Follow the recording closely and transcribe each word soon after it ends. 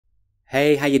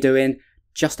Hey, how you doing?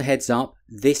 Just a heads up,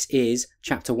 this is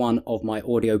chapter 1 of my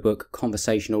audiobook,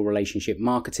 Conversational Relationship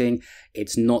Marketing.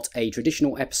 It's not a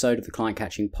traditional episode of the Client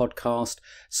Catching podcast,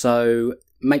 so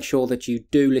make sure that you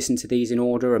do listen to these in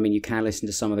order. I mean, you can listen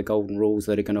to some of the golden rules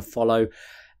that are going to follow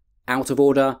out of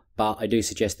order, but I do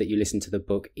suggest that you listen to the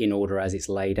book in order as it's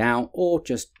laid out, or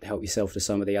just help yourself to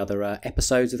some of the other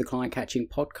episodes of the Client Catching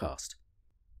podcast.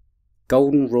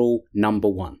 Golden rule number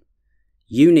 1.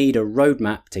 You need a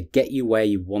roadmap to get you where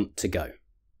you want to go.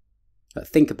 But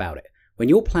think about it. When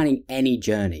you're planning any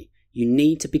journey, you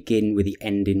need to begin with the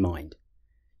end in mind.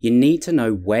 You need to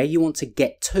know where you want to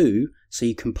get to so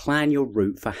you can plan your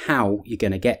route for how you're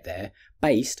going to get there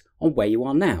based on where you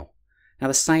are now. Now,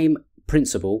 the same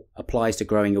principle applies to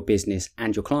growing your business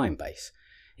and your client base.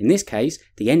 In this case,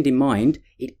 the end in mind,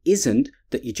 it isn't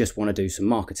that you just want to do some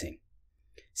marketing.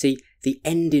 See, the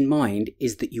end in mind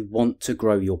is that you want to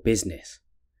grow your business.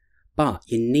 But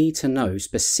you need to know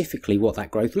specifically what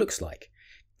that growth looks like.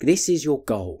 This is your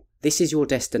goal. This is your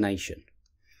destination.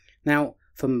 Now,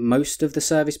 for most of the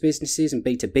service businesses and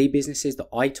B2B businesses that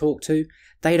I talk to,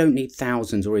 they don't need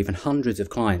thousands or even hundreds of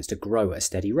clients to grow at a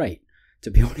steady rate. To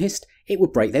be honest, it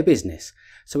would break their business.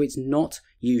 So it's not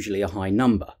usually a high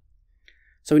number.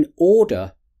 So in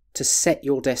order to set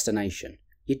your destination,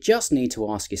 you just need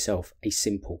to ask yourself a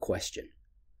simple question.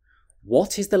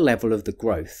 What is the level of the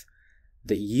growth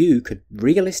that you could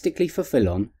realistically fulfill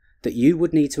on that you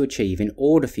would need to achieve in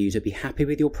order for you to be happy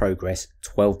with your progress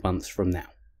 12 months from now?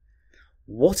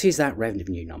 What is that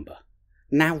revenue number?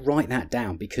 Now write that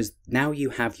down, because now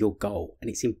you have your goal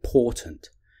and it's important.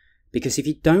 Because if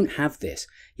you don't have this,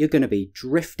 you're going to be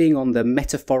drifting on the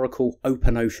metaphorical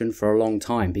open ocean for a long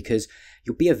time, because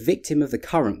you'll be a victim of the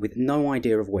current with no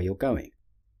idea of where you're going.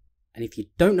 And if you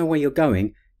don't know where you're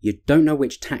going, you don't know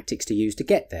which tactics to use to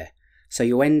get there. So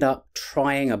you end up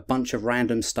trying a bunch of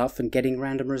random stuff and getting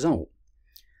random result.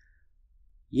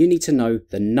 You need to know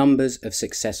the numbers of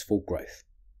successful growth.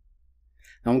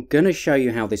 Now, I'm going to show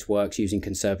you how this works using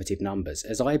conservative numbers,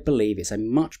 as I believe it's a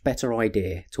much better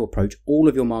idea to approach all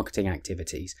of your marketing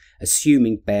activities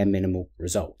assuming bare minimal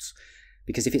results.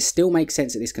 Because if it still makes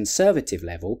sense at this conservative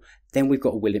level, then we've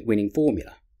got a winning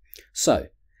formula. So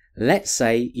let's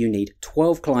say you need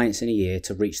 12 clients in a year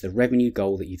to reach the revenue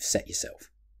goal that you've set yourself.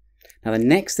 Now, the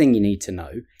next thing you need to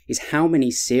know is how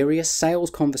many serious sales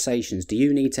conversations do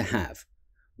you need to have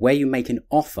where you make an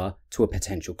offer to a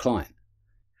potential client?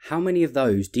 How many of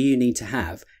those do you need to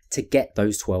have to get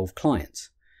those 12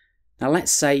 clients? Now,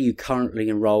 let's say you currently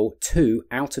enroll 2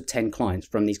 out of 10 clients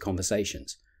from these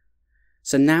conversations.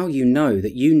 So now you know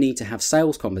that you need to have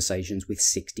sales conversations with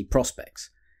 60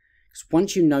 prospects. So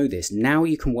once you know this, now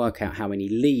you can work out how many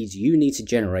leads you need to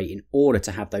generate in order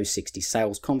to have those 60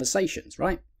 sales conversations,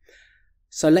 right?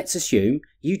 So let's assume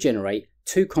you generate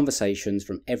 2 conversations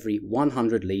from every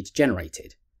 100 leads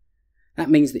generated. That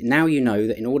means that now you know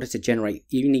that in order to generate,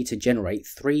 you need to generate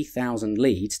 3,000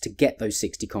 leads to get those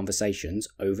 60 conversations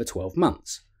over 12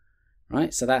 months.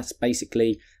 Right? So that's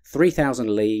basically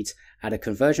 3,000 leads at a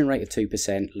conversion rate of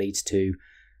 2% leads to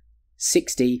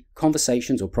 60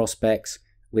 conversations or prospects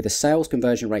with a sales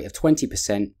conversion rate of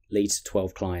 20% leads to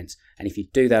 12 clients. And if you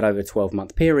do that over a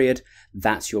 12-month period,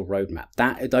 that's your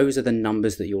roadmap. Those are the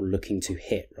numbers that you're looking to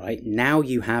hit, right? Now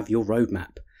you have your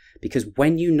roadmap, because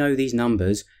when you know these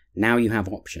numbers, now you have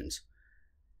options.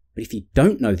 But if you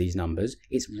don't know these numbers,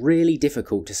 it's really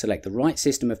difficult to select the right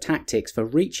system of tactics for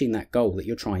reaching that goal that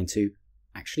you're trying to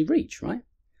actually reach, right?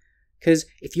 Because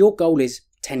if your goal is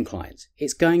 10 clients,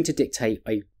 it's going to dictate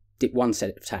one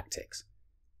set of tactics.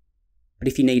 But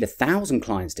if you need 1,000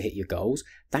 clients to hit your goals,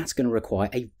 that's going to require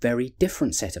a very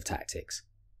different set of tactics.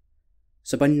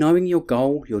 So by knowing your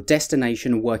goal, your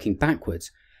destination, and working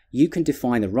backwards, you can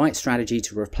define the right strategy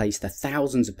to replace the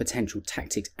thousands of potential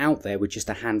tactics out there with just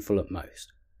a handful at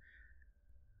most.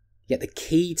 Yet the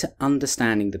key to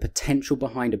understanding the potential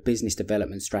behind a business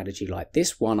development strategy like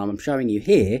this one I'm showing you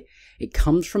here, it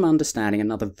comes from understanding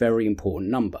another very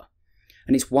important number.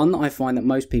 And it's one that I find that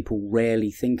most people rarely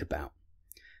think about.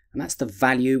 And that's the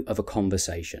value of a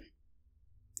conversation.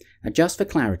 Now, just for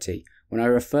clarity, when I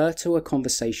refer to a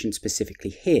conversation specifically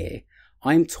here,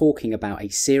 I'm talking about a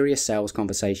serious sales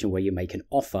conversation where you make an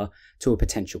offer to a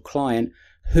potential client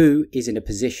who is in a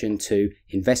position to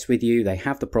invest with you, they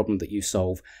have the problem that you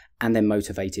solve, and they're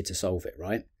motivated to solve it,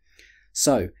 right?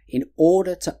 So, in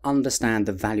order to understand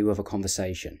the value of a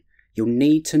conversation, you'll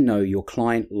need to know your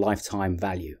client lifetime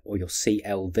value, or your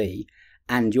CLV,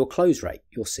 and your close rate,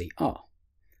 your CR.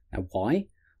 Now, why?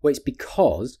 Well, it's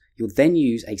because you'll then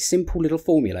use a simple little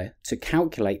formula to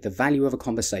calculate the value of a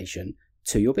conversation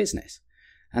to your business.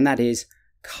 And that is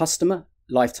customer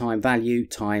lifetime value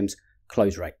times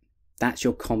close rate. That's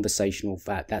your conversation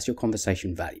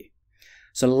value.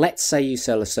 So let's say you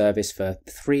sell a service for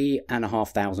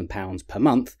 £3,500 per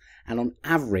month, and on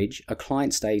average, a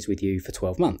client stays with you for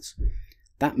 12 months.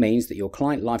 That means that your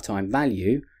client lifetime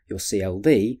value, your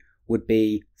CLV, would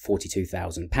be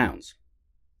 £42,000.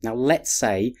 Now, let's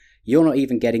say you're not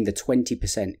even getting the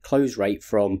 20% close rate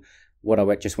from what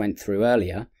I just went through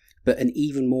earlier, but an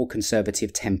even more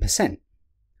conservative 10%.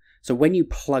 So when you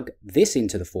plug this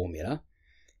into the formula,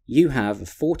 you have a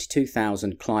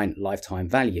 42,000 client lifetime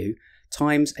value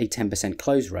times a 10%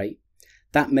 close rate.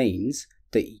 That means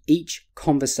that each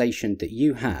conversation that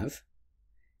you have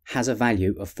has a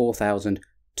value of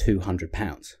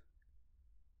 £4,200.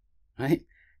 Right?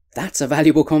 That's a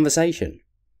valuable conversation.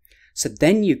 So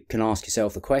then you can ask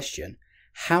yourself the question,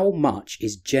 how much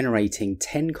is generating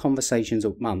 10 conversations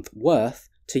a month worth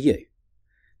to you?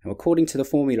 Now, according to the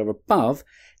formula above,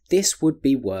 this would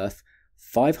be worth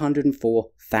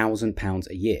 £504,000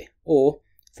 a year, or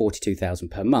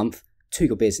 £42,000 per month to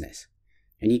your business.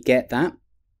 And you get that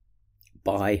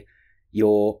by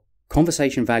your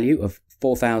conversation value of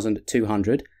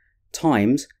 4,200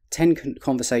 times 10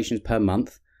 conversations per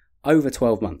month over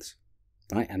 12 months,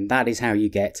 right? And that is how you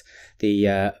get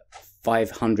the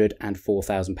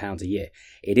 £504,000 a year.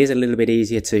 It is a little bit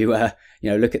easier to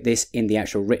look at this in the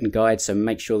actual written guide, so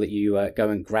make sure that you go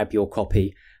and grab your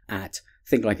copy at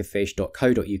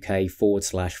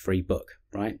thinklikeafish.co.uk/free book,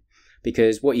 right?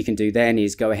 Because what you can do then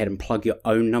is go ahead and plug your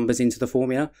own numbers into the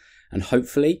formula, and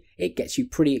hopefully it gets you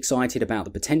pretty excited about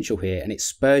the potential here, and it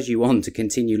spurs you on to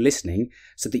continue listening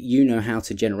so that you know how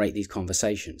to generate these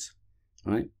conversations,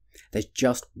 right? There's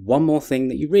just one more thing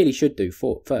that you really should do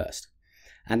first,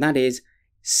 and that is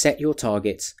set your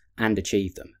targets and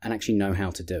achieve them, and actually know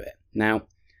how to do it. Now,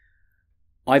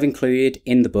 I've included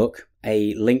in the book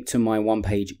a link to my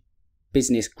one-page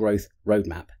business growth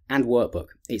roadmap and workbook.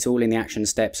 It's all in the action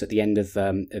steps at the end of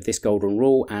this golden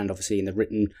rule, and obviously in the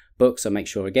written book. So make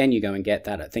sure again you go and get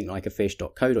that at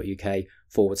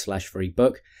thinklikeafish.co.uk/free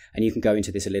book, and you can go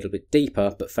into this a little bit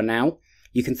deeper. But for now,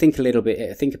 you can think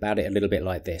about it a little bit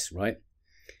like this, right?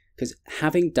 Because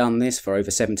having done this for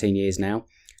over 17 years now,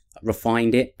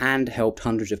 refined it and helped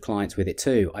hundreds of clients with it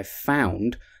too, I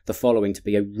found the following to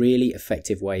be a really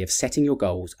effective way of setting your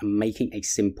goals and making a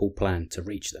simple plan to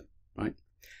reach them, right?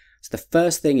 So the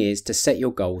first thing is to set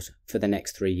your goals for the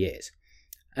next 3 years.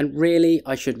 And really,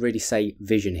 I should really say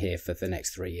vision here for the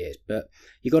next 3 years. But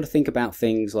you've got to think about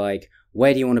things like,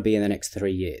 where do you want to be in the next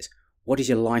 3 years? What does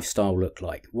your lifestyle look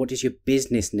like? What does your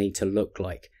business need to look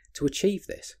like to achieve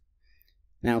this?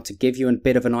 Now, to give you a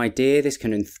bit of an idea, this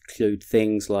can include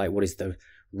things like, what is the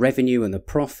revenue and the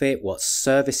profit? What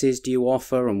services do you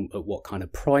offer, and at what kind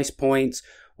of price points?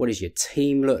 What does your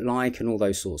team look like, and all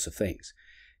those sorts of things?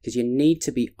 Because you need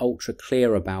to be ultra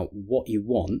clear about what you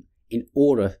want in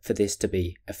order for this to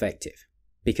be effective.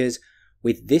 Because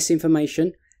with this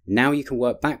information, now you can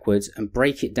work backwards and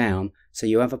break it down so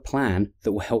you have a plan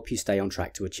that will help you stay on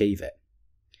track to achieve it.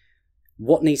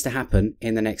 What needs to happen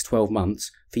in the next 12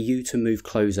 months for you to move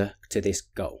closer to this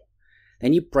goal?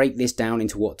 Then you break this down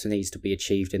into what needs to be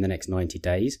achieved in the next 90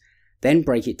 days, then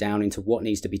break it down into what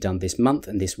needs to be done this month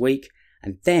and this week,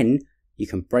 and then you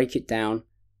can break it down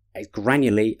as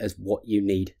granularly as what you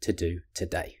need to do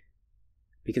today.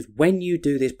 Because when you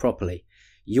do this properly,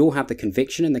 you'll have the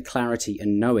conviction and the clarity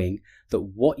in knowing that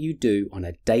what you do on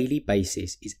a daily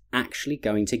basis is actually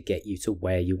going to get you to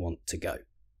where you want to go.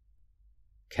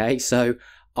 Okay, so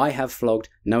I have flogged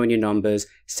knowing your numbers,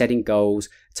 setting goals,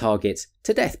 targets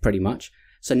to death pretty much.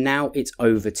 So now it's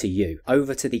over to you,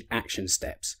 over to the action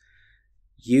steps.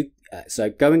 So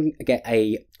go and get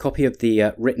a copy of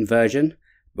the written version,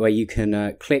 where you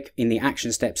can click in the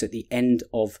action steps at the end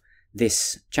of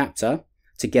this chapter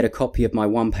to get a copy of my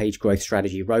one-page growth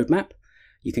strategy roadmap.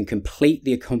 You can complete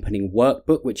the accompanying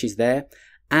workbook, which is there,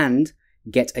 and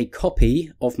get a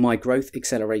copy of my Growth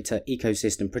Accelerator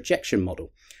Ecosystem Projection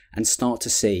Model and start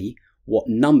to see what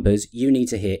numbers you need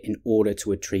to hit in order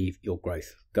to achieve your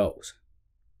growth goals.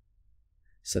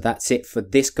 So that's it for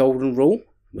this golden rule.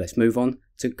 Let's move on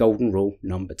to golden rule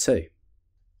number 2.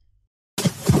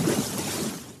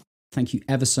 Thank you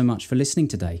ever so much for listening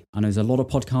today. I know there's a lot of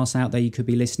podcasts out there you could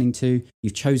be listening to.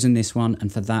 You've chosen this one,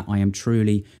 and for that I am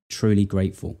truly, truly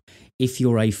grateful. If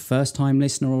you're a first-time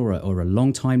listener or a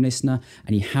long-time listener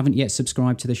and you haven't yet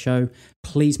subscribed to the show,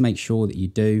 please make sure that you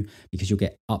do, because you'll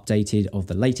get updated of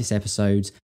the latest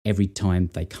episodes every time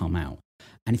they come out.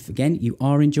 And if, again, you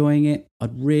are enjoying it,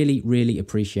 I'd really, really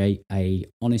appreciate a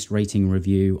honest rating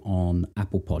review on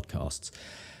Apple Podcasts.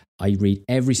 I read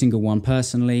every single one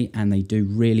personally, and they do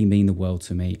really mean the world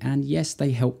to me. And yes,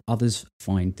 they help others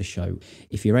find the show.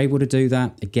 If you're able to do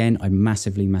that, again, I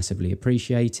massively, massively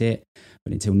appreciate it.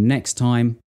 But until next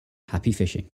time, happy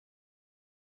fishing.